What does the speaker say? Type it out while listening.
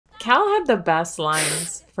Cal had the best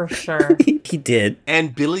lines, for sure. He did.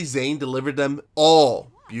 And Billy Zane delivered them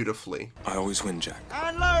all beautifully. I always win, Jack.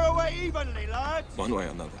 And lower away evenly, lads. One way or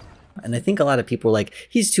another. And I think a lot of people are like,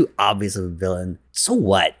 he's too obvious of a villain. So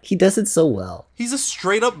what? He does it so well. He's a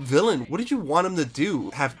straight up villain. What did you want him to do?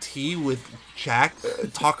 Have tea with Jack?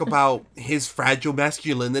 Talk about his fragile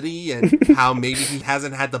masculinity and how maybe he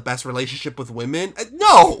hasn't had the best relationship with women?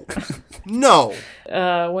 No! No.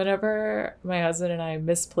 Whenever my husband and I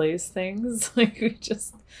misplace things, like we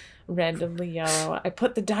just randomly yell, I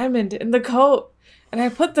put the diamond in the coat and I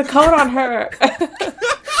put the coat on her. I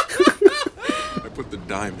put the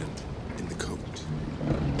diamond in the coat.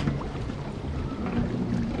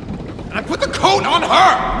 And I put the coat on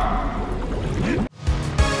her!